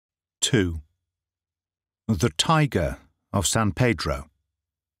2. The Tiger of San Pedro.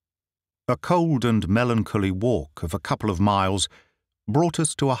 A cold and melancholy walk of a couple of miles brought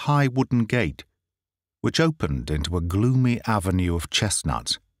us to a high wooden gate, which opened into a gloomy avenue of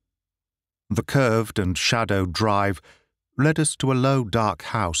chestnuts. The curved and shadowed drive led us to a low, dark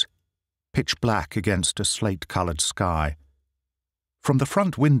house, pitch black against a slate-coloured sky. From the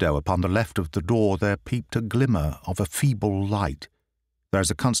front window upon the left of the door there peeped a glimmer of a feeble light.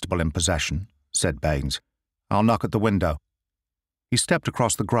 "There's a constable in possession," said Baynes. "I'll knock at the window." He stepped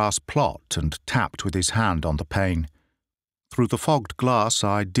across the grass plot and tapped with his hand on the pane. Through the fogged glass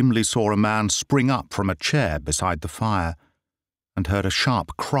I dimly saw a man spring up from a chair beside the fire, and heard a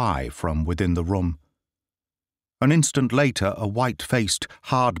sharp cry from within the room. An instant later a white-faced,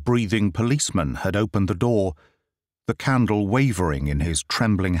 hard-breathing policeman had opened the door, the candle wavering in his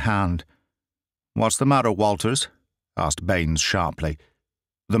trembling hand. "What's the matter, Walters?" asked Baynes sharply.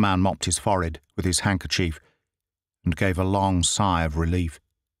 The man mopped his forehead with his handkerchief and gave a long sigh of relief.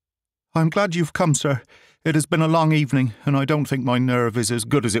 "I'm glad you've come, sir. It has been a long evening, and I don't think my nerve is as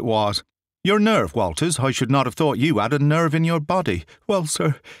good as it was." "Your nerve, Walters? I should not have thought you had a nerve in your body." "Well,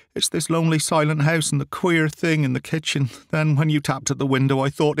 sir, it's this lonely silent house and the queer thing in the kitchen. Then when you tapped at the window I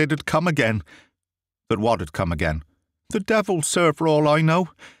thought it had come again." "That what had come again?" "The devil, sir, for all I know.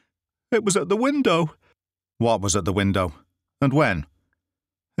 It was at the window." "What was at the window? And when?"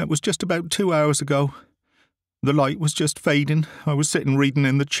 "It was just about 2 hours ago. The light was just fading. I was sitting reading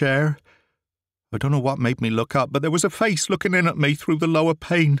in the chair. I don't know what made me look up, but there was a face looking in at me through the lower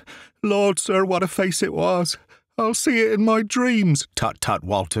pane. Lord, sir, what a face it was. I'll see it in my dreams." "Tut, tut,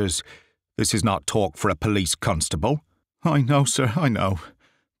 Walters. This is not talk for a police constable." "I know, sir, I know.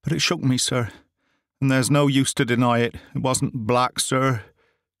 But it shook me, sir. And there's no use to deny it. It wasn't black, sir.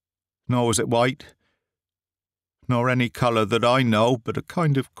 Nor was it white. Nor any colour that I know, but a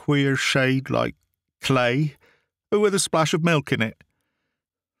kind of queer shade like clay, with a splash of milk in it.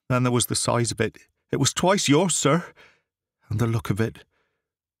 Then there was the size of it. It was twice yours, sir. And the look of it.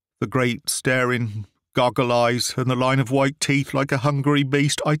 The great staring goggle eyes and the line of white teeth like a hungry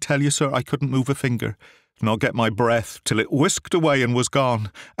beast. I tell you, sir, I couldn't move a finger, nor get my breath, till it whisked away and was gone.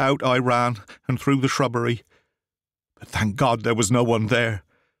 Out I ran, and through the shrubbery. But thank God there was no one there."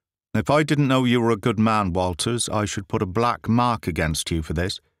 "If I didn't know you were a good man, Walters, I should put a black mark against you for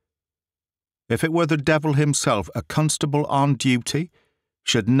this. If it were the devil himself, a constable on duty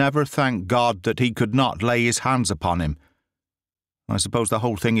should never thank God that he could not lay his hands upon him. I suppose the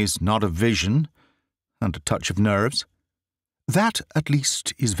whole thing is not a vision, and a touch of nerves." "That, at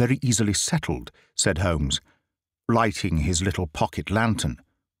least, is very easily settled," said Holmes, lighting his little pocket lantern.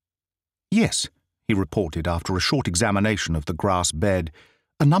 "Yes," he reported after a short examination of the grass bed,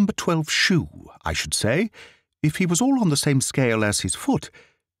 "a number 12 shoe, I should say. If he was all on the same scale as his foot,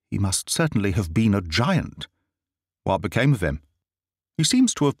 he must certainly have been a giant." "What became of him?" "He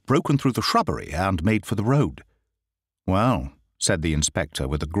seems to have broken through the shrubbery and made for the road." "Well," said the inspector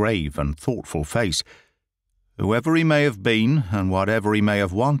with a grave and thoughtful face, "whoever he may have been and whatever he may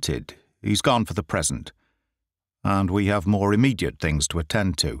have wanted, he's gone for the present, and we have more immediate things to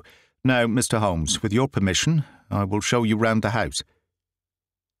attend to. Now, Mr. Holmes, with your permission, I will show you round the house."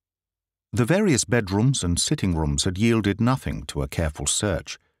 The various bedrooms and sitting rooms had yielded nothing to a careful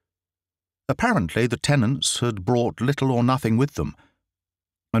search. Apparently the tenants had brought little or nothing with them,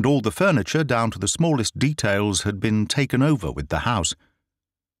 and all the furniture, down to the smallest details, had been taken over with the house.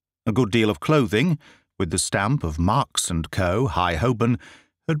 A good deal of clothing, with the stamp of Marks & Co., High Holborn,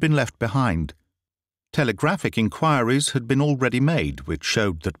 had been left behind. Telegraphic inquiries had been already made, which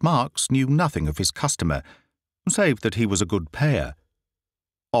showed that Marks knew nothing of his customer, save that he was a good payer.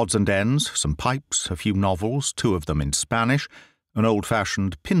 Odds and ends, some pipes, a few novels, 2 of them in Spanish, an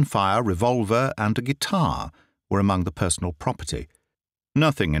old-fashioned pin-fire revolver and a guitar were among the personal property.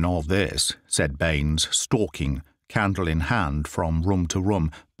 "Nothing in all this," said Baynes, stalking, candle in hand, from room to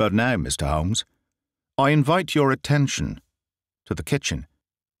room. "But now, Mr. Holmes, I invite your attention to the kitchen."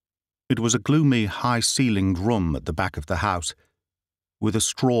 It was a gloomy, high-ceilinged room at the back of the house, with a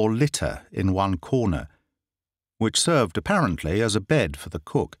straw litter in one corner, which served apparently as a bed for the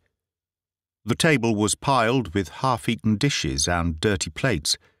cook. The table was piled with half-eaten dishes and dirty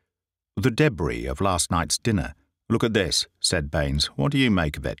plates, the debris of last night's dinner. "Look at this," said Baynes. "What do you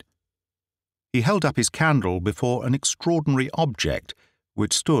make of it?" He held up his candle before an extraordinary object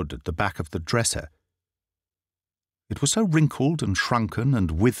which stood at the back of the dresser. It was so wrinkled and shrunken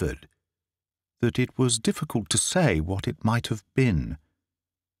and withered that it was difficult to say what it might have been.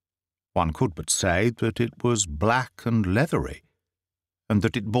 One could but say that it was black and leathery, and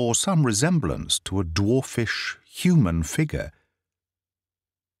that it bore some resemblance to a dwarfish human figure.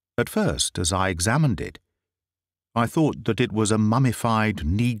 At first, as I examined it, I thought that it was a mummified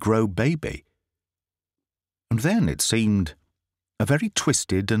Negro baby. And then it seemed a very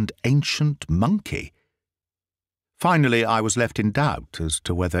twisted and ancient monkey. Finally, I was left in doubt as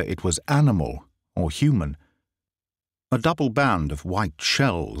to whether it was animal or human. A double band of white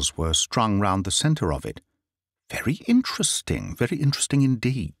shells were strung round the centre of it. Very interesting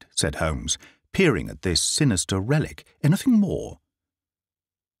indeed," said Holmes, peering at this sinister relic. "Anything more?"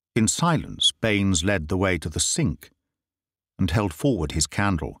 In silence, Baynes led the way to the sink and held forward his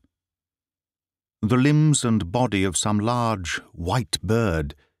candle. The limbs and body of some large white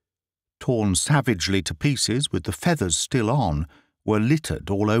bird, torn savagely to pieces with the feathers still on, were littered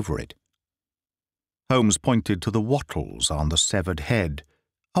all over it. Holmes pointed to the wattles on the severed head.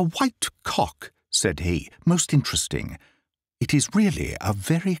 "A white cock," said he. "Most interesting. It is really a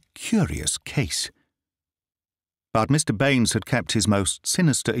very curious case." But Mr. Baynes had kept his most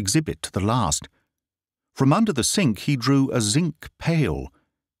sinister exhibit to the last. From under the sink he drew a zinc pail,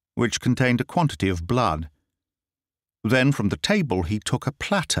 which contained a quantity of blood. Then from the table he took a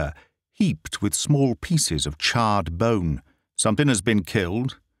platter heaped with small pieces of charred bone. "Something has been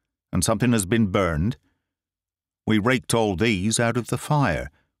killed, and something has been burned. We raked all these out of the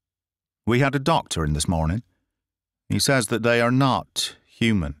fire. We had a doctor in this morning. He says that they are not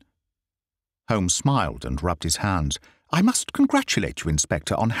human." Holmes smiled and rubbed his hands. "I must congratulate you,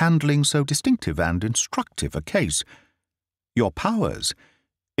 Inspector, on handling so distinctive and instructive a case. Your powers,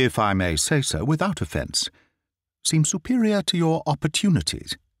 if I may say so without offence, seem superior to your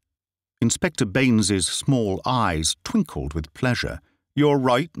opportunities." Inspector Baynes's small eyes twinkled with pleasure. "You're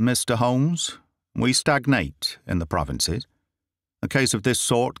right, Mr. Holmes. We stagnate in the provinces. A case of this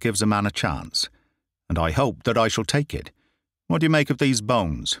sort gives a man a chance, and I hope that I shall take it. What do you make of these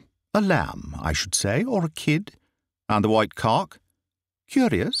bones? A lamb, I should say, or a kid? And the white cock?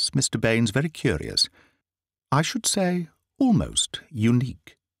 Curious, Mr. Baynes, very curious. I should say almost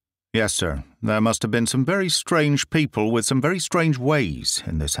unique." "Yes, sir. There must have been some very strange people with some very strange ways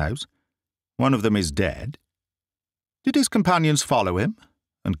in this house. One of them is dead. Did his companions follow him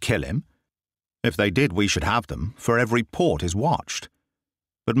and kill him? If they did, we should have them, for every port is watched.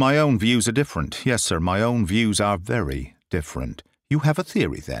 But my own views are different. Yes, sir, my own views are very different. You have a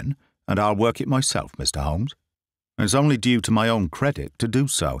theory, then, and I'll work it myself, Mr. Holmes. It's only due to my own credit to do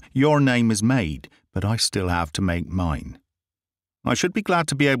so. Your name is made, but I still have to make mine. I should be glad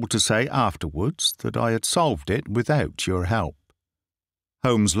to be able to say afterwards that I had solved it without your help."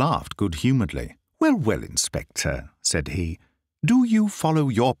 Holmes laughed good-humouredly. Well, well, Inspector," said he, "do you follow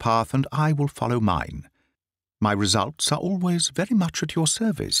your path and I will follow mine. My results are always very much at your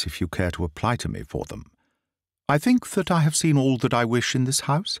service if you care to apply to me for them. I think that I have seen all that I wish in this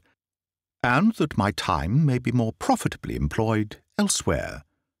house, and that my time may be more profitably employed elsewhere.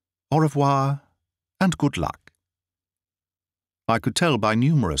 Au revoir, and good luck." I could tell by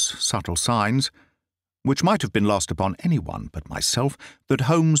numerous subtle signs, which might have been lost upon anyone but myself, that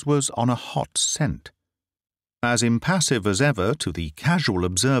Holmes was on a hot scent. As impassive as ever to the casual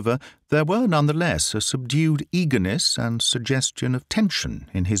observer, there were nonetheless a subdued eagerness and suggestion of tension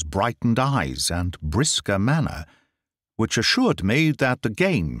in his brightened eyes and brisker manner, which assured me that the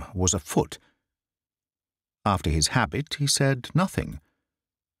game was afoot. After his habit, he said nothing,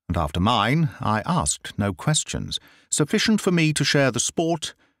 and after mine, I asked no questions, sufficient for me to share the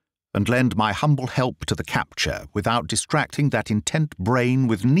sport and lend my humble help to the capture without distracting that intent brain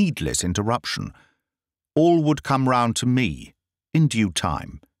with needless interruption. All would come round to me in due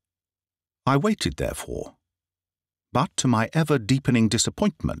time. I waited, therefore. But to my ever-deepening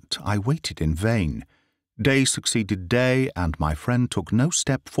disappointment, I waited in vain. Day succeeded day, and my friend took no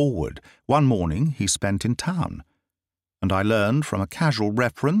step forward. One morning he spent in town, and I learned from a casual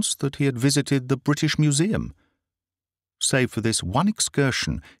reference that he had visited the British Museum. Save for this one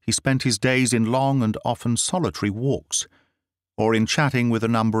excursion, he spent his days in long and often solitary walks, or in chatting with a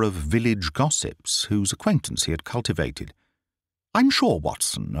number of village gossips whose acquaintance he had cultivated. "I'm sure,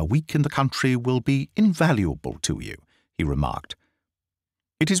 Watson, a week in the country will be invaluable to you," he remarked.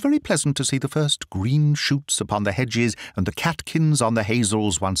 "It is very pleasant to see the first green shoots upon the hedges and the catkins on the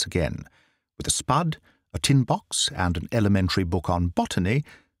hazels once again. With a spud, a tin box, and an elementary book on botany,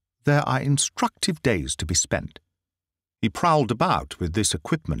 there are instructive days to be spent." He prowled about with this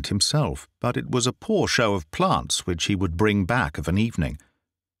equipment himself, but it was a poor show of plants which he would bring back of an evening.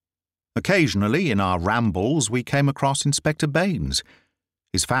 Occasionally, in our rambles, we came across Inspector Baynes.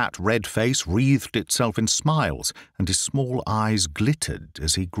 His fat, red face wreathed itself in smiles, and his small eyes glittered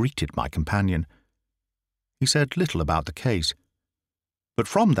as he greeted my companion. He said little about the case, but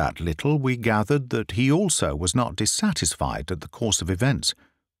from that little we gathered that he also was not dissatisfied at the course of events.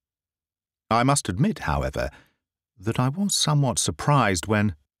 I must admit, however, that I was somewhat surprised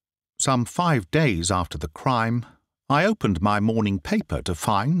when, some 5 days after the crime, I opened my morning paper to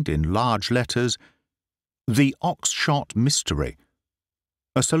find, in large letters, "The Oxshott Mystery.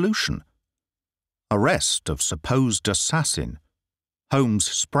 A solution. Arrest of supposed assassin." Holmes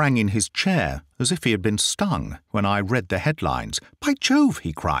sprang in his chair as if he had been stung when I read the headlines. "By Jove,"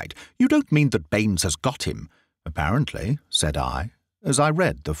 he cried, "you don't mean that Baynes has got him?" "Apparently," said I, as I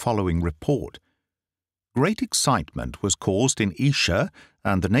read the following report. Great excitement was caused in Esher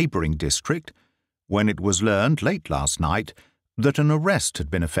and the neighbouring district when it was learned late last night that an arrest had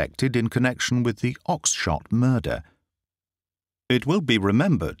been effected in connection with the Oxshott murder. It will be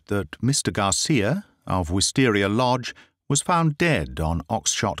remembered that Mr. Garcia of Wisteria Lodge was found dead on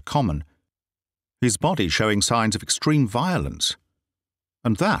Oxshott Common, his body showing signs of extreme violence,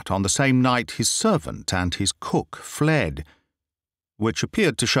 and that on the same night his servant and his cook fled, which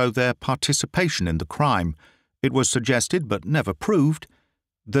appeared to show their participation in the crime. It was suggested, but never proved,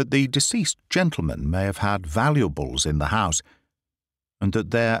 that the deceased gentleman may have had valuables in the house, and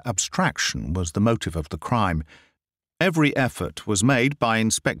that their abstraction was the motive of the crime. Every effort was made by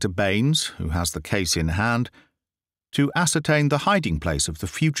Inspector Baynes, who has the case in hand, to ascertain the hiding place of the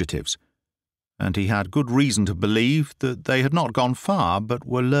fugitives, and he had good reason to believe that they had not gone far but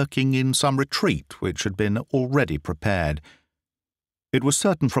were lurking in some retreat which had been already prepared. It was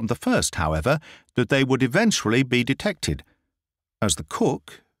certain from the first, however, that they would eventually be detected, as the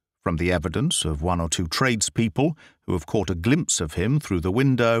cook, from the evidence of 1 or 2 tradespeople who have caught a glimpse of him through the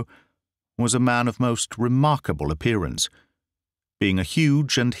window, was a man of most remarkable appearance, being a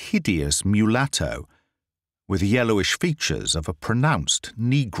huge and hideous mulatto, with yellowish features of a pronounced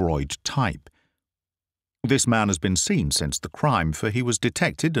negroid type. This man has been seen since the crime, for he was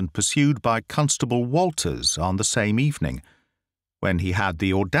detected and pursued by Constable Walters on the same evening, when he had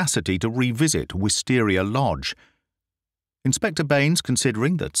the audacity to revisit Wisteria Lodge. Inspector Baynes,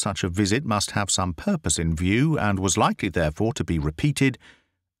 considering that such a visit must have some purpose in view and was likely therefore to be repeated,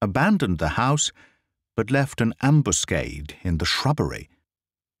 abandoned the house, but left an ambuscade in the shrubbery.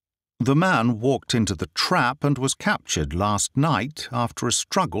 The man walked into the trap and was captured last night after a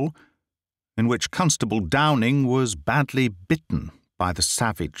struggle in which Constable Downing was badly bitten by the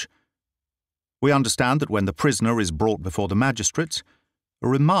savage. We understand that when the prisoner is brought before the magistrates, a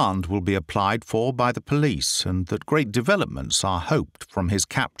remand will be applied for by the police, and that great developments are hoped from his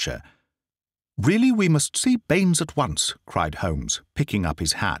capture. "Really, we must see Baynes at once," cried Holmes, picking up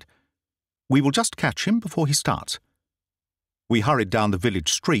his hat. "We will just catch him before he starts." We hurried down the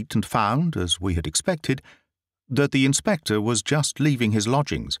village street and found, as we had expected, that the inspector was just leaving his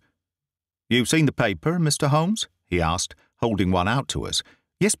lodgings. "You've seen the paper, Mr. Holmes?" he asked, holding one out to us.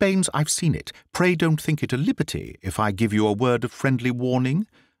 "Yes, Baynes, I've seen it. Pray don't think it a liberty if I give you a word of friendly warning."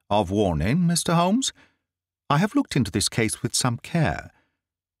 "Of warning, Mr. Holmes?" "I have looked into this case with some care,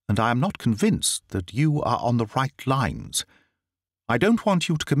 and I am not convinced that you are on the right lines. I don't want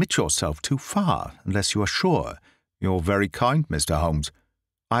you to commit yourself too far unless you are sure." "You're very kind, Mr. Holmes."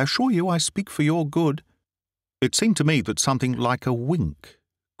 "I assure you I speak for your good." It seemed to me that something like a wink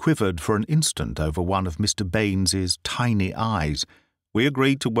quivered for an instant over one of Mr. Baynes's tiny eyes. "We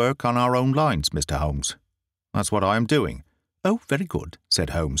agreed to work on our own lines, Mr. Holmes. That's what I am doing." "Oh, very good,"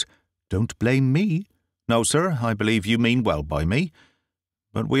 said Holmes. "Don't blame me." "No, sir, I believe you mean well by me.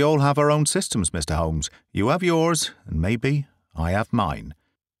 But we all have our own systems, Mr. Holmes. You have yours, and maybe I have mine."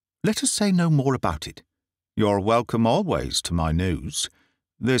 "Let us say no more about it." "You're welcome always to my news.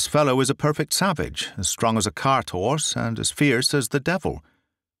 This fellow is a perfect savage, as strong as a cart horse and as fierce as the devil.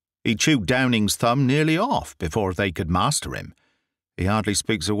 He chewed Downing's thumb nearly off before they could master him. He hardly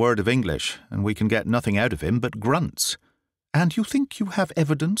speaks a word of English, and we can get nothing out of him but grunts." "And you think you have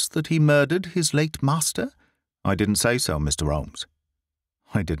evidence that he murdered his late master?" "I didn't say so, Mr. Holmes.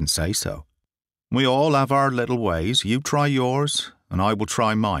 I didn't say so. We all have our little ways. You try yours, and I will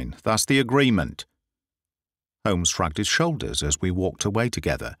try mine. That's the agreement." Holmes shrugged his shoulders as we walked away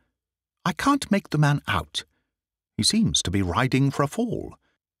together. "I can't make the man out. He seems to be riding for a fall."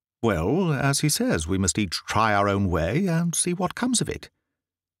 "Well, as he says, we must each try our own way and see what comes of it.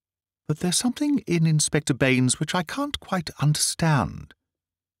 But there's something in Inspector Baynes which I can't quite understand."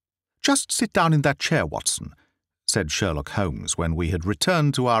 "Just sit down in that chair, Watson," said Sherlock Holmes when we had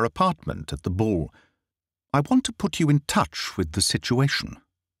returned to our apartment at the Bull. "I want to put you in touch with the situation,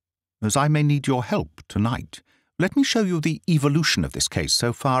 as I may need your help tonight. Let me show you the evolution of this case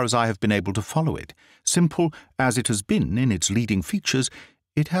so far as I have been able to follow it. Simple as it has been in its leading features,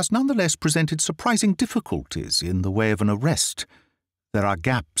 it has nonetheless presented surprising difficulties in the way of an arrest. There are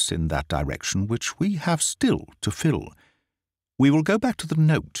gaps in that direction which we have still to fill. We will go back to the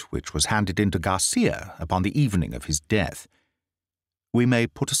note which was handed in to Garcia upon the evening of his death. We may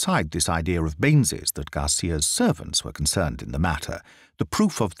put aside this idea of Baynes's that Garcia's servants were concerned in the matter. The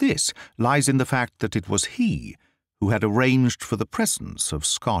proof of this lies in the fact that it was he who had arranged for the presence of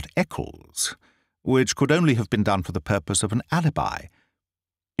Scott Eccles, which could only have been done for the purpose of an alibi.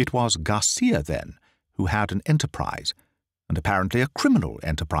 It was Garcia, then, who had an enterprise, and apparently a criminal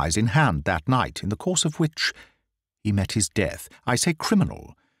enterprise in hand that night, in the course of which he met his death. I say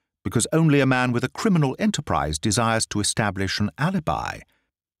criminal, because only a man with a criminal enterprise desires to establish an alibi.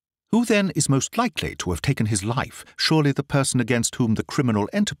 Who then is most likely to have taken his life? Surely the person against whom the criminal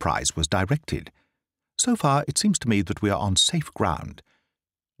enterprise was directed. So far, it seems to me that we are on safe ground.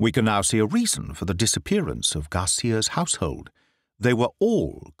 We can now see a reason for the disappearance of Garcia's household. They were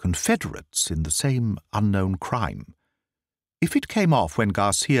all confederates in the same unknown crime. If it came off when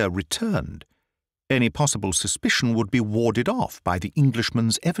Garcia returned, any possible suspicion would be warded off by the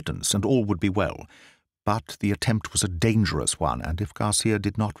Englishman's evidence, and all would be well. But the attempt was a dangerous one, and if Garcia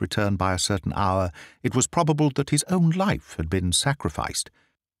did not return by a certain hour, it was probable that his own life had been sacrificed.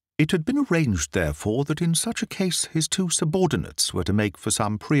 It had been arranged, therefore, that in such a case his two subordinates were to make for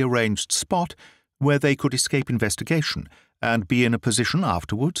some prearranged spot where they could escape investigation, and be in a position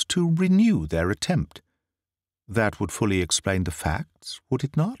afterwards to renew their attempt. That would fully explain the facts, would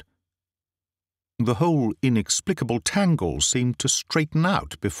it not? The whole inexplicable tangle seemed to straighten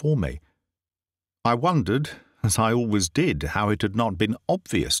out before me. I wondered, as I always did, how it had not been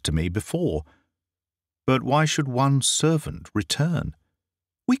obvious to me before. But why should one servant return?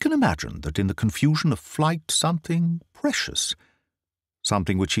 We can imagine that in the confusion of flight something precious,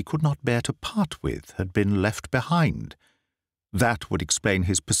 something which he could not bear to part with, had been left behind. That would explain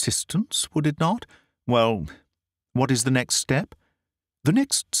his persistence, would it not? Well, what is the next step? The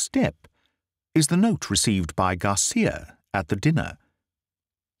next step is the note received by Garcia at the dinner.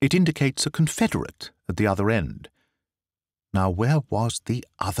 It indicates a confederate at the other end. Now, where was the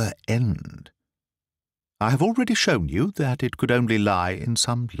other end? I have already shown you that it could only lie in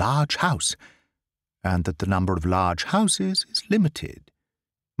some large house, and that the number of large houses is limited.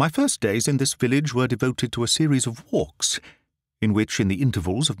 My first days in this village were devoted to a series of walks, in which, in the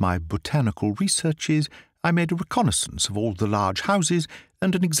intervals of my botanical researches, I made a reconnaissance of all the large houses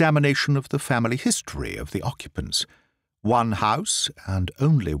and an examination of the family history of the occupants. One house, and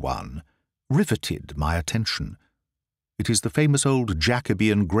only one, riveted my attention. It is the famous old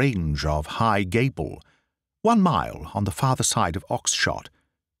Jacobean Grange of High Gable, 1 mile on the farther side of Oxshott,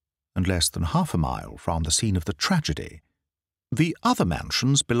 and less than half a mile from the scene of the tragedy. The other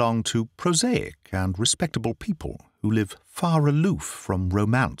mansions belong to prosaic and respectable people who live far aloof from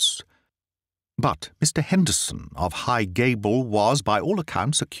romance. But Mr. Henderson of High Gable was, by all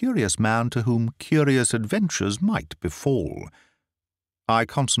accounts, a curious man to whom curious adventures might befall. I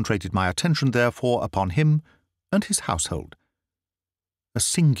concentrated my attention, therefore, upon him and his household. A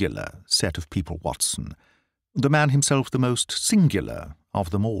singular set of people, Watson, the man himself the most singular of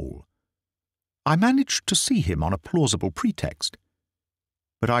them all. I managed to see him on a plausible pretext,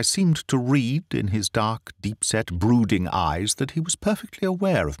 but I seemed to read in his dark, deep-set, brooding eyes that he was perfectly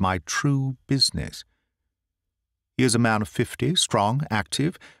aware of my true business. He is a man of 50, strong,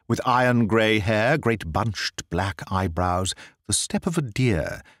 active, with iron-grey hair, great bunched black eyebrows, the step of a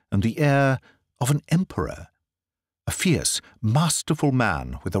deer, and the air of an emperor. A fierce, masterful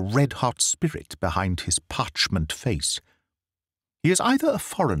man with a red-hot spirit behind his parchment face. He is either a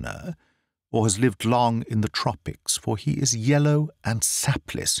foreigner or has lived long in the tropics, for he is yellow and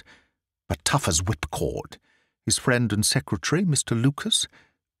sapless, but tough as whipcord. His friend and secretary, Mr. Lucas,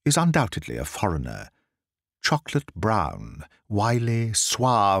 is undoubtedly a foreigner, chocolate brown, wily,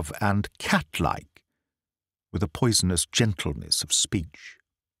 suave, and cat-like, with a poisonous gentleness of speech.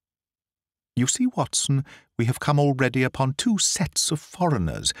 You see, Watson, we have come already upon 2 sets of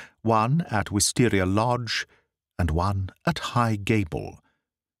foreigners, one at Wisteria Lodge and one at High Gable.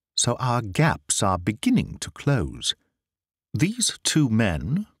 So our gaps are beginning to close. These 2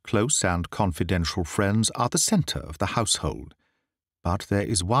 men, close and confidential friends, are the centre of the household. But there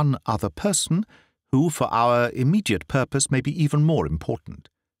is one other person who, for our immediate purpose, may be even more important.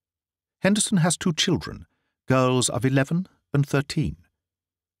 Henderson has 2 children, girls of 11 and 13.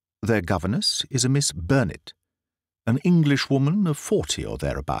 Their governess is a Miss Burnett, an Englishwoman of 40 or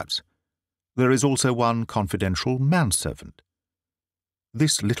thereabouts. There is also one confidential manservant.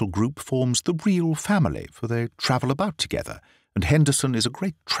 This little group forms the real family, for they travel about together, and Henderson is a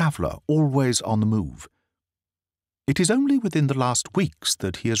great traveller, always on the move. It is only within the last weeks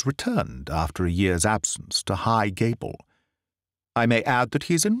that he has returned, after a year's absence, to High Gable. I may add that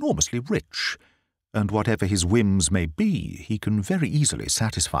he is enormously rich, and whatever his whims may be, he can very easily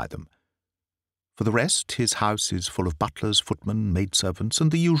satisfy them. For the rest, his house is full of butlers, footmen, maidservants, and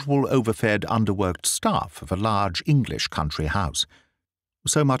the usual overfed, underworked staff of a large English country house.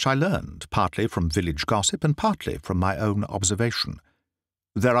 So much I learned, partly from village gossip and partly from my own observation.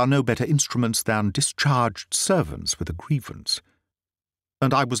 There are no better instruments than discharged servants with a grievance,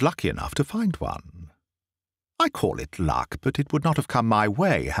 and I was lucky enough to find one. I call it luck, but it would not have come my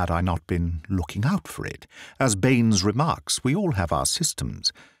way had I not been looking out for it. As Baynes remarks, we all have our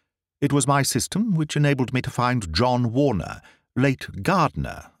systems. It was my system which enabled me to find John Warner, late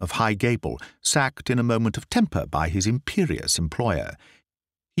gardener of High Gable, sacked in a moment of temper by his imperious employer.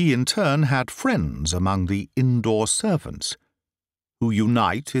 He in turn had friends among the indoor servants, who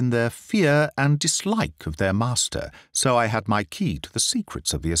unite in their fear and dislike of their master, so I had my key to the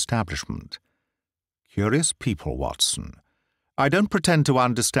secrets of the establishment. Curious people, Watson. I don't pretend to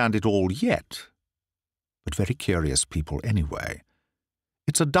understand it all yet, but very curious people anyway.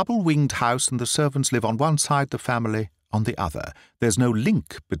 It's a double-winged house, and the servants live on one side, the family on the other. There's no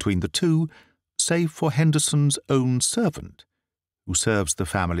link between the two, save for Henderson's own servant, who serves the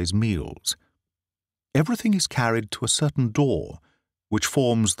family's meals. Everything is carried to a certain door, which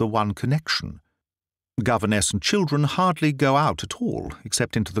forms the one connection. Governess and children hardly go out at all,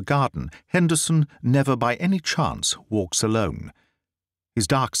 except into the garden. Henderson never by any chance walks alone. His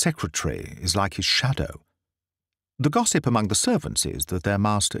dark secretary is like his shadow. The gossip among the servants is that their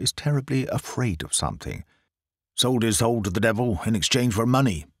master is terribly afraid of something. "Sold his soul to the devil in exchange for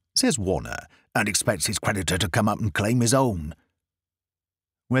money," says Warner, "and expects his creditor to come up and claim his own."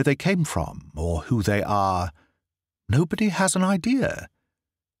 Where they came from, or who they are, nobody has an idea.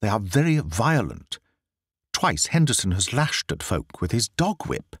 They are very violent. Twice Henderson has lashed at folk with his dog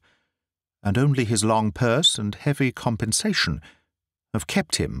whip, and only his long purse and heavy compensation have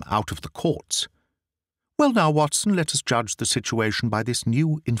kept him out of the courts. Well now, Watson, let us judge the situation by this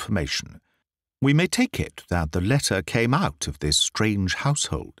new information. We may take it that the letter came out of this strange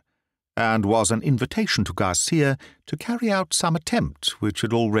household, and was an invitation to Garcia to carry out some attempt which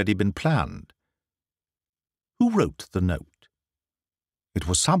had already been planned. Who wrote the note? It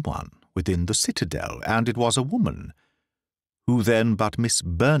was someone within the citadel, and it was a woman. Who then but Miss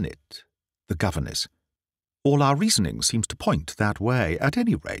Burnett, the governess? All our reasoning seems to point that way. At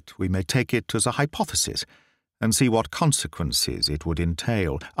any rate, we may take it as a hypothesis, and see what consequences it would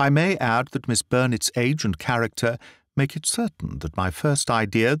entail. I may add that Miss Burnett's age and character make it certain that my first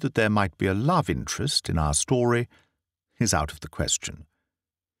idea that there might be a love interest in our story is out of the question.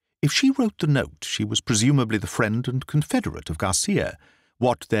 If she wrote the note, she was presumably the friend and confederate of Garcia.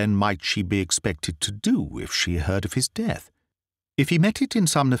 What then might she be expected to do if she heard of his death? If he met it in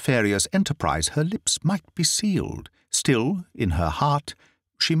some nefarious enterprise, her lips might be sealed. Still, in her heart,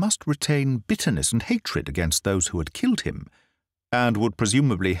 she must retain bitterness and hatred against those who had killed him, and would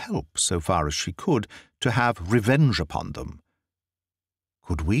presumably help, so far as she could, to have revenge upon them.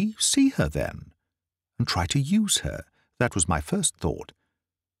 Could we see her then, and try to use her? That was my first thought.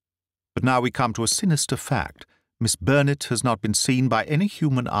 But now we come to a sinister fact. Miss Burnett has not been seen by any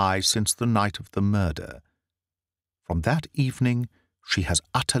human eye since the night of the murder. From that evening she has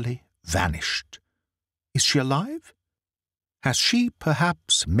utterly vanished. Is she alive? Has she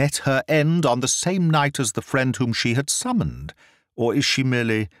perhaps met her end on the same night as the friend whom she had summoned, or is she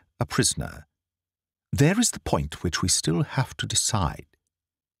merely a prisoner? There is the point which we still have to decide.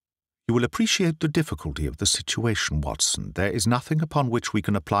 You will appreciate the difficulty of the situation, Watson. There is nothing upon which we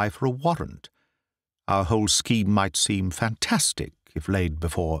can apply for a warrant. Our whole scheme might seem fantastic if laid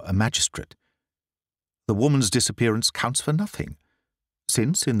before a magistrate. The woman's disappearance counts for nothing,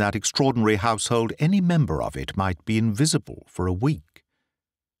 since in that extraordinary household any member of it might be invisible for a week.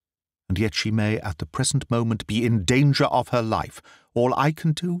 And yet she may at the present moment be in danger of her life. All I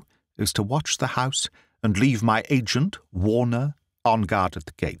can do is to watch the house and leave my agent, Warner, on guard at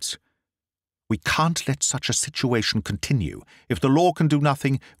the gates. We can't let such a situation continue. If the law can do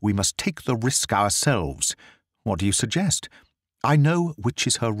nothing, we must take the risk ourselves. What do you suggest? I know which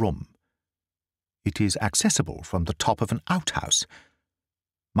is her room. It is accessible from the top of an outhouse.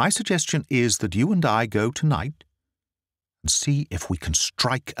 My suggestion is that you and I go tonight and see if we can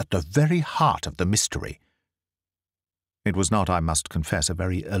strike at the very heart of the mystery. It was not, I must confess, a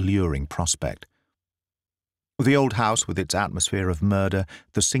very alluring prospect. The old house, with its atmosphere of murder,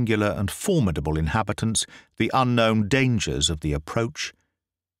 the singular and formidable inhabitants, the unknown dangers of the approach,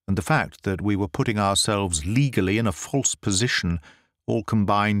 and the fact that we were putting ourselves legally in a false position, all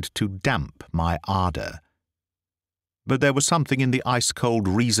combined to damp my ardour. But there was something in the ice-cold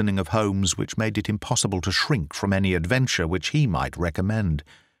reasoning of Holmes which made it impossible to shrink from any adventure which he might recommend.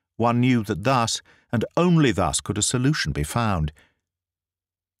 One knew that thus, and only thus, could a solution be found.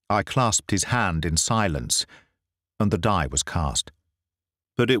 I clasped his hand in silence, and the die was cast.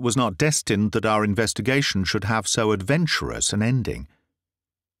 But it was not destined that our investigation should have so adventurous an ending.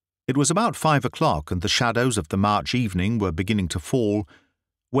 It was about 5 o'clock, and the shadows of the March evening were beginning to fall,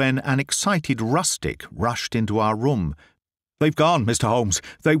 when an excited rustic rushed into our room. "They've gone, Mr. Holmes.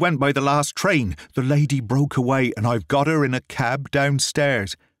 They went by the last train. The lady broke away, and I've got her in a cab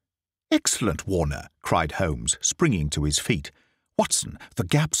downstairs." "Excellent, Warner," cried Holmes, springing to his feet. "Watson, the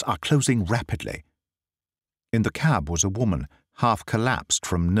gaps are closing rapidly." In the cab was a woman, half collapsed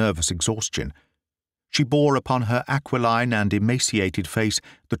from nervous exhaustion. She bore upon her aquiline and emaciated face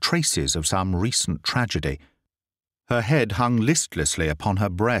the traces of some recent tragedy. Her head hung listlessly upon her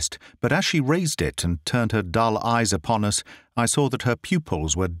breast, but as she raised it and turned her dull eyes upon us, I saw that her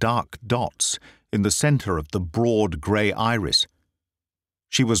pupils were dark dots in the centre of the broad grey iris.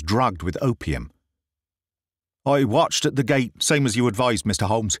 She was drugged with opium. "I watched at the gate, same as you advised, Mr.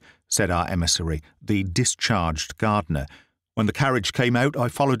 Holmes," said our emissary, the discharged gardener. "When the carriage came out, I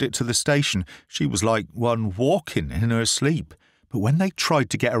followed it to the station. She was like one walking in her sleep. But when they tried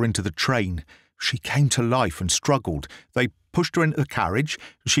to get her into the train, she came to life and struggled. They pushed her into the carriage,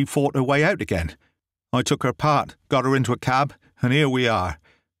 and she fought her way out again. I took her part, got her into a cab, and here we are.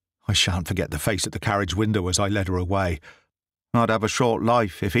 I shan't forget the face at the carriage window as I led her away. I'd have a short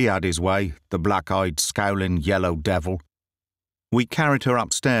life if he had his way, the black-eyed, scowling yellow devil." We carried her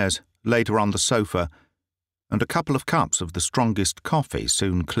upstairs, laid her on the sofa, and a couple of cups of the strongest coffee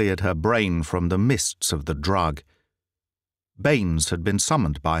soon cleared her brain from the mists of the drug. Baynes had been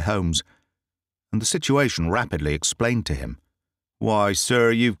summoned by Holmes, and the situation rapidly explained to him. "Why,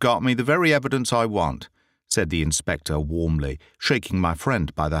 sir, you've got me the very evidence I want," said the inspector warmly, shaking my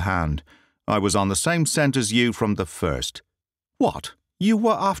friend by the hand. "I was on the same scent as you from the first." "What? You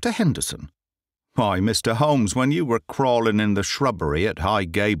were after Henderson?" "Why, Mr. Holmes, when you were crawling in the shrubbery at High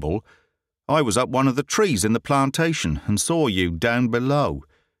Gable, I was up one of the trees in the plantation and saw you down below.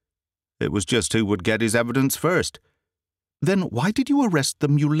 It was just who would get his evidence first." "Then why did you arrest the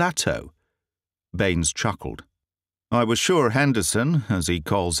mulatto?" Baynes chuckled. "I was sure Henderson, as he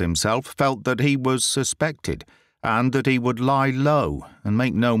calls himself, felt that he was suspected, and that he would lie low and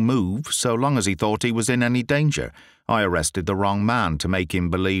make no move so long as he thought he was in any danger. I arrested the wrong man to make him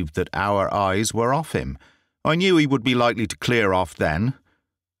believe that our eyes were off him. I knew he would be likely to clear off then,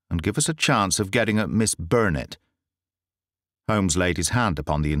 and give us a chance of getting at Miss Burnett." Holmes laid his hand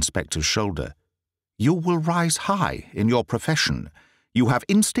upon the inspector's shoulder. "You will rise high in your profession. You have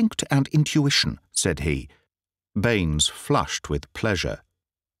instinct and intuition," said he. Baynes flushed with pleasure.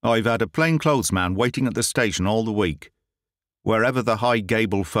 "I've had a plainclothesman waiting at the station all the week. Wherever the High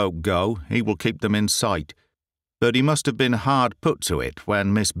Gable folk go, he will keep them in sight. But he must have been hard put to it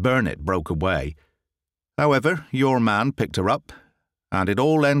when Miss Burnett broke away. However, your man picked her up, and it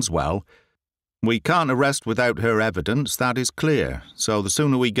all ends well. We can't arrest without her evidence, that is clear, so the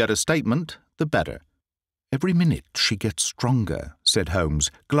sooner we get a statement, the better." "Every minute she gets stronger," said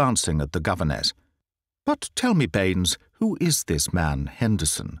Holmes, glancing at the governess. "But tell me, Baynes, who is this man,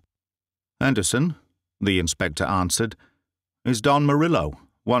 Henderson?" "Henderson," the inspector answered, "is Don Murillo,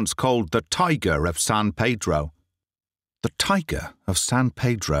 once called the Tiger of San Pedro." The Tiger of San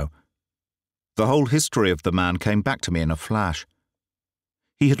Pedro. The whole history of the man came back to me in a flash.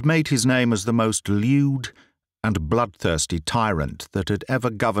 He had made his name as the most lewd and bloodthirsty tyrant that had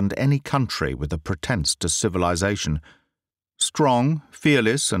ever governed any country with a pretence to civilization. Strong,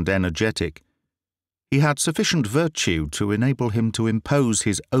 fearless, and energetic, he had sufficient virtue to enable him to impose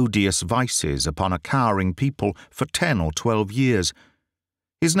his odious vices upon a cowering people for 10 or 12 years.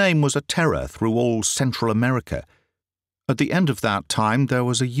 His name was a terror through all Central America. At the end of that time there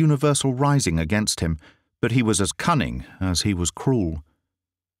was a universal rising against him, but he was as cunning as he was cruel.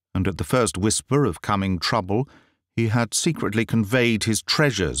 And at the first whisper of coming trouble, he had secretly conveyed his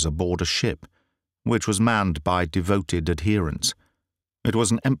treasures aboard a ship, which was manned by devoted adherents. It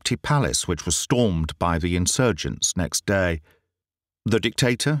was an empty palace which was stormed by the insurgents next day. The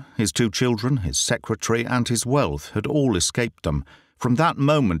dictator, his 2 children, his secretary, and his wealth had all escaped them. From that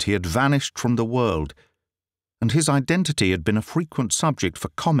moment he had vanished from the world, and his identity had been a frequent subject for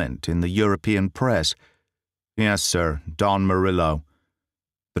comment in the European press. "Yes, sir, Don Murillo,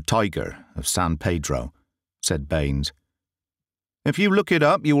 the Tiger of San Pedro," said Baynes. "If you look it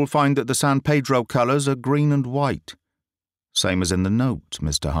up, you will find that the San Pedro colours are green and white. Same as in the note,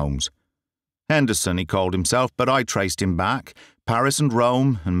 Mr. Holmes. Henderson, he called himself, but I traced him back, Paris and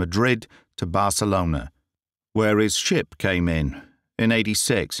Rome and Madrid to Barcelona, where his ship came in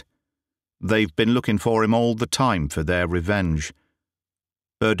 86. They've been looking for him all the time for their revenge.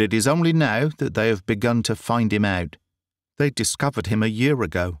 but it is only now that they have begun to find him out. They discovered him a year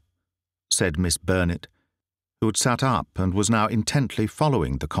ago," said Miss Bennet, who had sat up and was now intently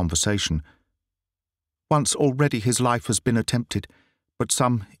following the conversation. "Once already his life has been attempted, but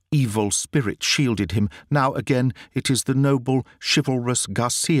some evil spirit shielded him. Now again it is the noble, chivalrous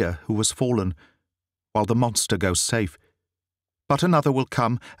Garcia who has fallen, while the monster goes safe. But another will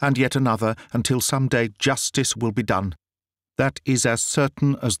come, and yet another, until some day justice will be done. That is as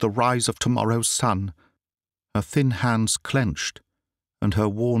certain as the rise of tomorrow's sun." Her thin hands clenched, and her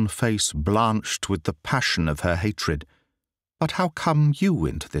worn face blanched with the passion of her hatred. "But how come you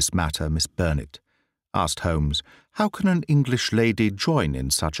into this matter, Miss Bennet?" asked Holmes. "How can an English lady join in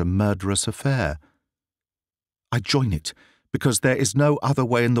such a murderous affair?" "I join it because there is no other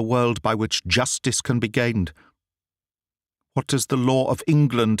way in the world by which justice can be gained. What does the law of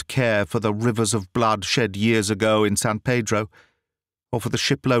England care for the rivers of blood shed years ago in San Pedro, or for the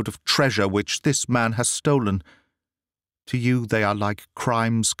shipload of treasure which this man has stolen? To you they are like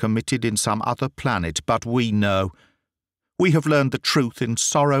crimes committed in some other planet, but we know. We have learned the truth in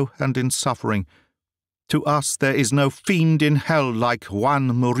sorrow and in suffering. To us there is no fiend in hell like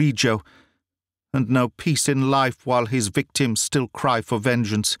Juan Murillo, and no peace in life while his victims still cry for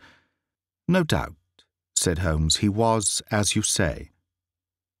vengeance." "No doubt," said Holmes, "he was, as you say.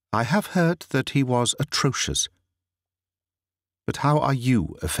 I have heard that he was atrocious. But how are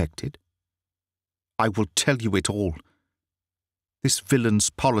you affected?" "I will tell you it all. This villain's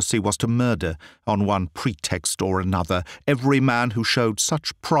policy was to murder, on one pretext or another, every man who showed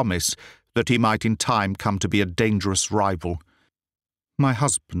such promise that he might in time come to be a dangerous rival. My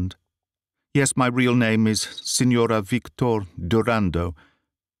husband, yes, my real name is Signora Victor Durando,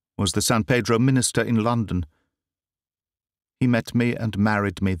 was the San Pedro minister in London. He met me and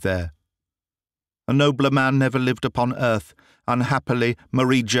married me there. A nobler man never lived upon earth. Unhappily,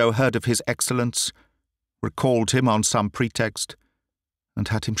 Murillo heard of his excellence, recalled him on some pretext, and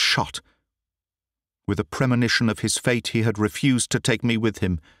had him shot. With a premonition of his fate, he had refused to take me with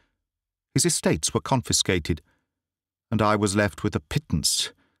him. His estates were confiscated, and I was left with a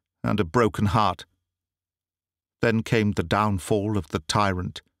pittance and a broken heart. Then came the downfall of the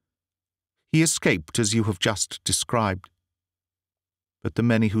tyrant. He escaped as you have just described. But the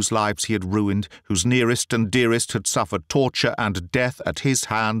many whose lives he had ruined, whose nearest and dearest had suffered torture and death at his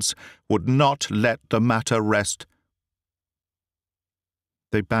hands, would not let the matter rest.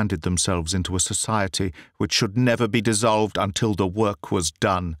 They banded themselves into a society which should never be dissolved until the work was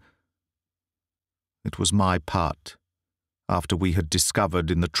done. It was my part, after we had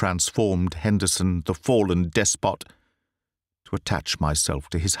discovered in the transformed Henderson the fallen despot, to attach myself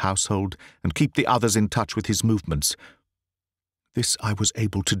to his household and keep the others in touch with his movements. This I was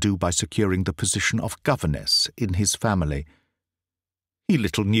able to do by securing the position of governess in his family. He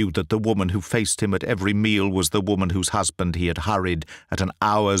little knew that the woman who faced him at every meal was the woman whose husband he had hurried at an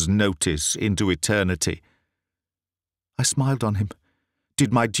hour's notice into eternity. I smiled on him,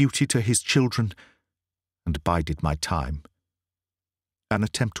 did my duty to his children, and bided my time. An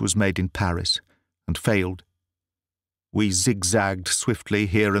attempt was made in Paris, and failed. We zigzagged swiftly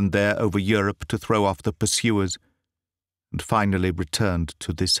here and there over Europe to throw off the pursuers, and finally returned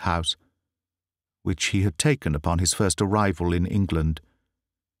to this house, which he had taken upon his first arrival in England.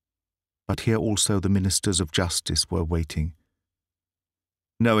 But here also the ministers of justice were waiting.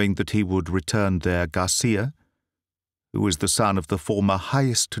 Knowing that he would return there, Garcia, who was the son of the former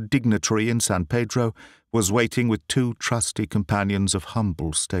highest dignitary in San Pedro, was waiting with 2 trusty companions of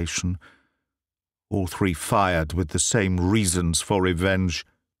humble station, all 3 fired with the same reasons for revenge.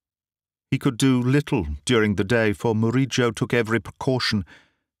 He could do little during the day, for Murillo took every precaution,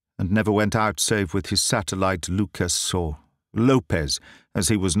 and never went out save with his satellite Lucas, or Lopez, as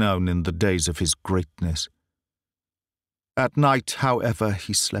he was known in the days of his greatness. At night, however,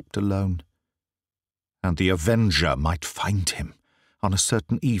 he slept alone, and the avenger might find him. On a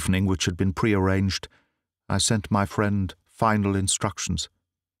certain evening which had been prearranged, I sent my friend final instructions,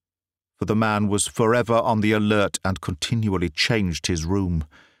 for the man was forever on the alert and continually changed his room.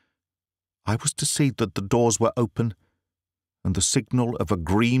 I was to see that the doors were open, and the signal of a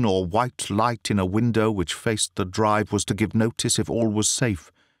green or white light in a window which faced the drive was to give notice if all was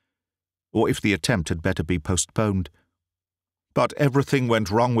safe, or if the attempt had better be postponed. But everything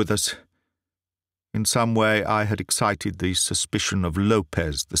went wrong with us. In some way I had excited the suspicion of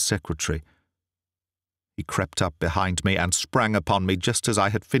Lopez, the secretary. He crept up behind me and sprang upon me just as I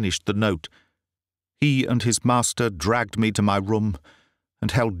had finished the note. He and his master dragged me to my room and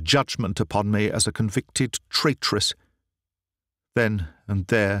held judgment upon me as a convicted traitress. Then and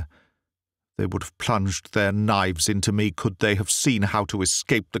there, They would have plunged their knives into me could they have seen how to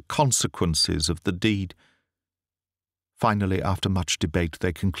escape the consequences of the deed. Finally, after much debate,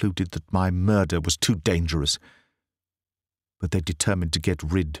 they concluded that my murder was too dangerous. But they determined to get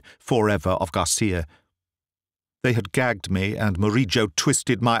rid forever of Garcia. They had gagged me, and Murillo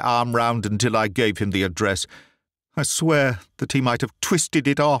twisted my arm round until I gave him the address. I swear that he might have twisted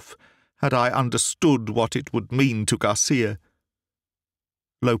it off had I understood what it would mean to Garcia.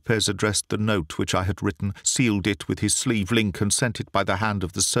 Lopez addressed the note which I had written, sealed it with his sleeve link, and sent it by the hand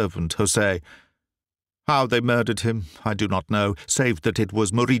of the servant, José. How they murdered him, I do not know, save that it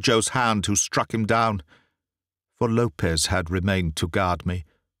was Murillo's hand who struck him down, for Lopez had remained to guard me.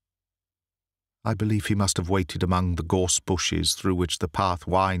 I believe he must have waited among the gorse bushes through which the path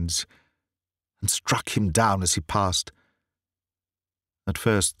winds, and struck him down as he passed. At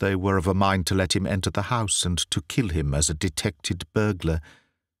first they were of a mind to let him enter the house and to kill him as a detected burglar,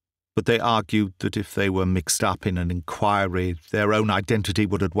 but they argued that if they were mixed up in an inquiry, their own identity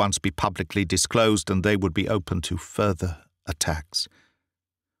would at once be publicly disclosed and they would be open to further attacks.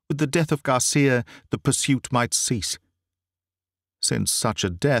 With the death of Garcia, the pursuit might cease, since such a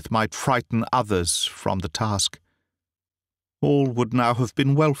death might frighten others from the task. All would now have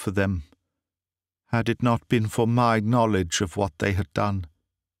been well for them, had it not been for my knowledge of what they had done.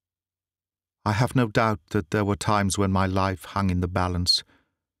 I have no doubt that there were times when my life hung in the balance.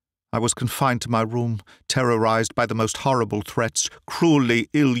 I was confined to my room, terrorized by the most horrible threats, cruelly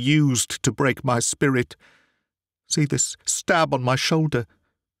ill-used to break my spirit. See this stab on my shoulder,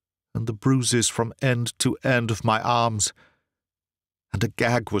 and the bruises from end to end of my arms. And a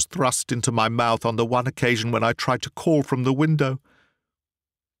gag was thrust into my mouth on the one occasion when I tried to call from the window.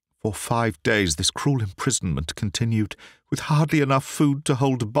 For 5 days this cruel imprisonment continued, with hardly enough food to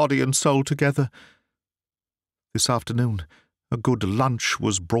hold body and soul together. This afternoon a good lunch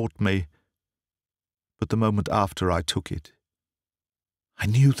was brought me, but the moment after I took it, I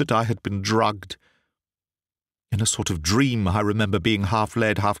knew that I had been drugged. In a sort of dream I remember being half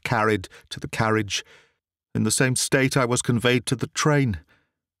led, half carried to the carriage. In the same state I was conveyed to the train.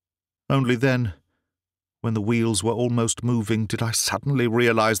 Only then, when the wheels were almost moving, did I suddenly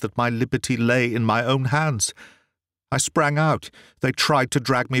realize that my liberty lay in my own hands. I sprang out. They tried to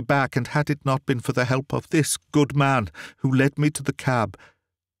drag me back, and had it not been for the help of this good man who led me to the cab,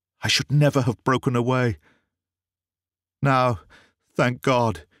 I should never have broken away. Now, thank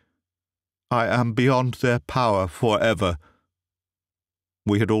God, I am beyond their power forever."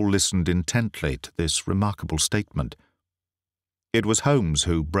 We had all listened intently to this remarkable statement. It was Holmes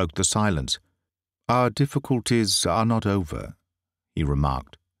who broke the silence. "Our difficulties are not over," he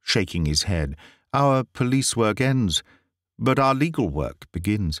remarked, shaking his head. "Our police work ends, but our legal work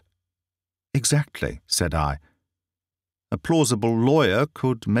begins." "Exactly," said I. "A plausible lawyer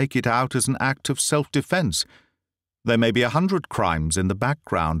could make it out as an act of self-defense. There may be 100 crimes in the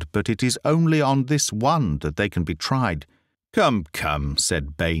background, but it is only on this one that they can be tried." "Come, come,"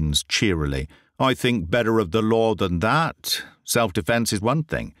 said Baynes cheerily. "I think better of the law than that. Self-defense is one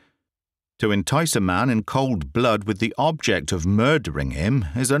thing. To entice a man in cold blood with the object of murdering him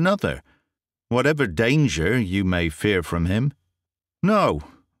is another, whatever danger you may fear from him. No,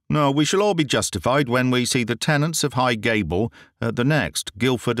 we shall all be justified when we see the tenants of High Gable at the next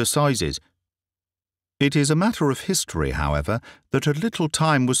Guildford Assizes." It is a matter of history, however, that a little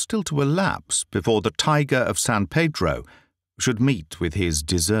time was still to elapse before the Tiger of San Pedro should meet with his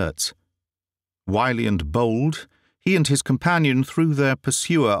deserts. Wily and bold, he and his companion threw their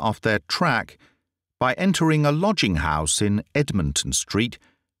pursuer off their track by entering a lodging-house in Edmonton Street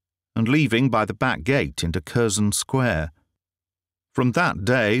and leaving by the back gate into Curzon Square. From that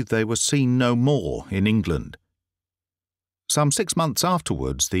day they were seen no more in England. Some 6 months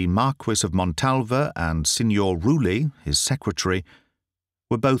afterwards, the Marquis of Montalva and Signor Rulli, his secretary,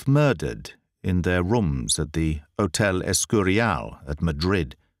 were both murdered in their rooms at the Hotel Escurial at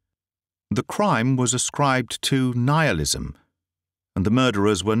Madrid. The crime was ascribed to nihilism, and the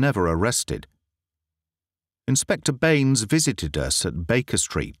murderers were never arrested. Inspector Baynes visited us at Baker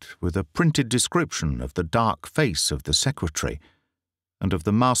Street with a printed description of the dark face of the secretary, and of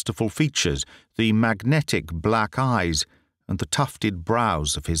the masterful features, the magnetic black eyes, and the tufted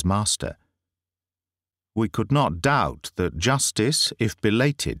brows of his master. We could not doubt that justice, if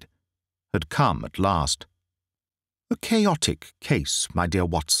belated, had come at last. "A chaotic case, my dear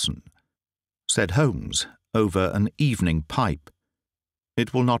Watson," said Holmes over an evening pipe.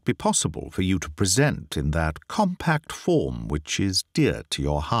 "It will not be possible for you to present in that compact form which is dear to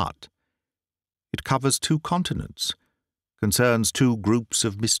your heart. It covers 2 continents, concerns 2 groups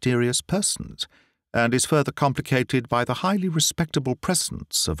of mysterious persons, and is further complicated by the highly respectable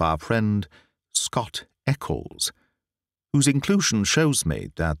presence of our friend Scott Eccles, whose inclusion shows me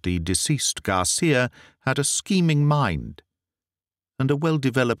that the deceased Garcia had a scheming mind and a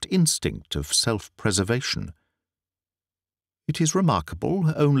well-developed instinct of self-preservation. It is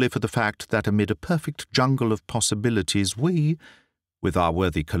remarkable only for the fact that amid a perfect jungle of possibilities we, with our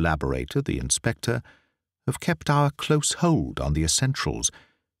worthy collaborator, the inspector, have kept our close hold on the essentials,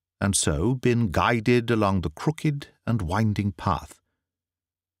 and so been guided along the crooked and winding path.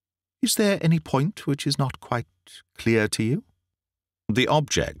 Is there any point which is not quite clear to you? The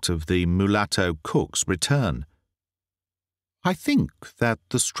object of the mulatto cook's return. I think that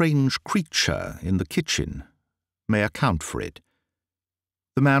the strange creature in the kitchen may account for it.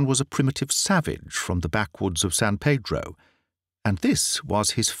 The man was a primitive savage from the backwoods of San Pedro, and this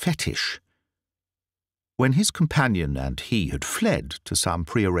was his fetish. When his companion and he had fled to some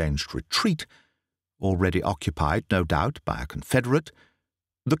prearranged retreat, already occupied, no doubt, by a confederate,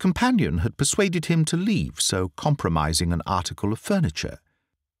 the companion had persuaded him to leave so compromising an article of furniture.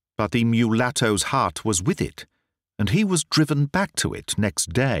 But the mulatto's heart was with it, and he was driven back to it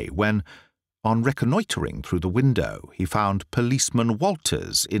next day when, on reconnoitering through the window, he found Policeman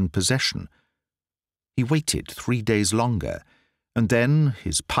Walters in possession. He waited 3 days longer, and then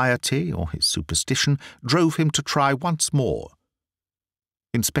his piety or his superstition drove him to try once more.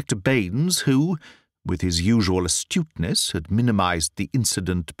 Inspector Baynes, who, with his usual astuteness, had minimized the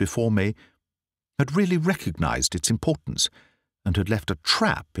incident before me, had really recognized its importance, and had left a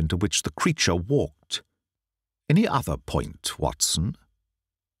trap into which the creature walked. Any other point, Watson?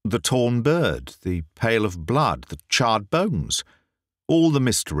 The torn bird, the pail of blood, the charred bones, all the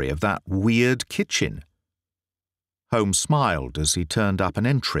mystery of that weird kitchen. Holmes smiled as he turned up an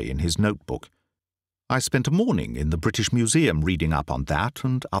entry in his notebook. I spent a morning in the British Museum reading up on that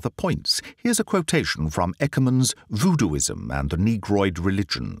and other points. Here's a quotation from Eckermann's Voodooism and the Negroid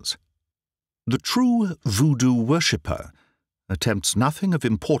Religions. The true voodoo worshipper attempts nothing of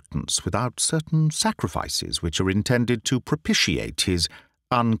importance without certain sacrifices which are intended to propitiate his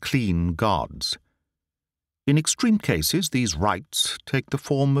unclean gods. In extreme cases, these rites take the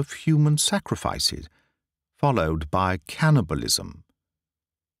form of human sacrifices, followed by cannibalism.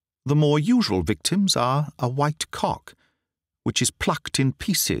 The more usual victims are a white cock, which is plucked in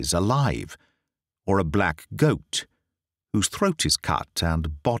pieces alive, or a black goat, whose throat is cut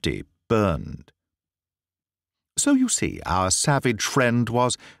and body burned. So you see, our savage friend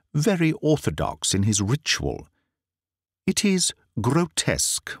was very orthodox in his ritual. It is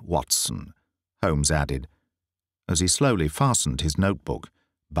grotesque, Watson, Holmes added, as he slowly fastened his notebook,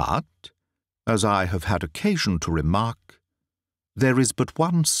 but, as I have had occasion to remark, there is but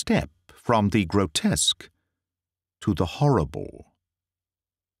one step from the grotesque to the horrible.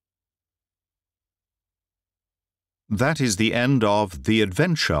 That is the end of The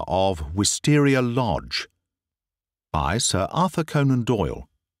Adventure of Wisteria Lodge by Sir Arthur Conan Doyle.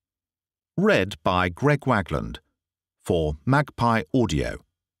 Read by Greg Wagland for Magpie Audio.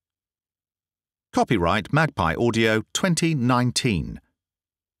 Copyright Magpie Audio 2019.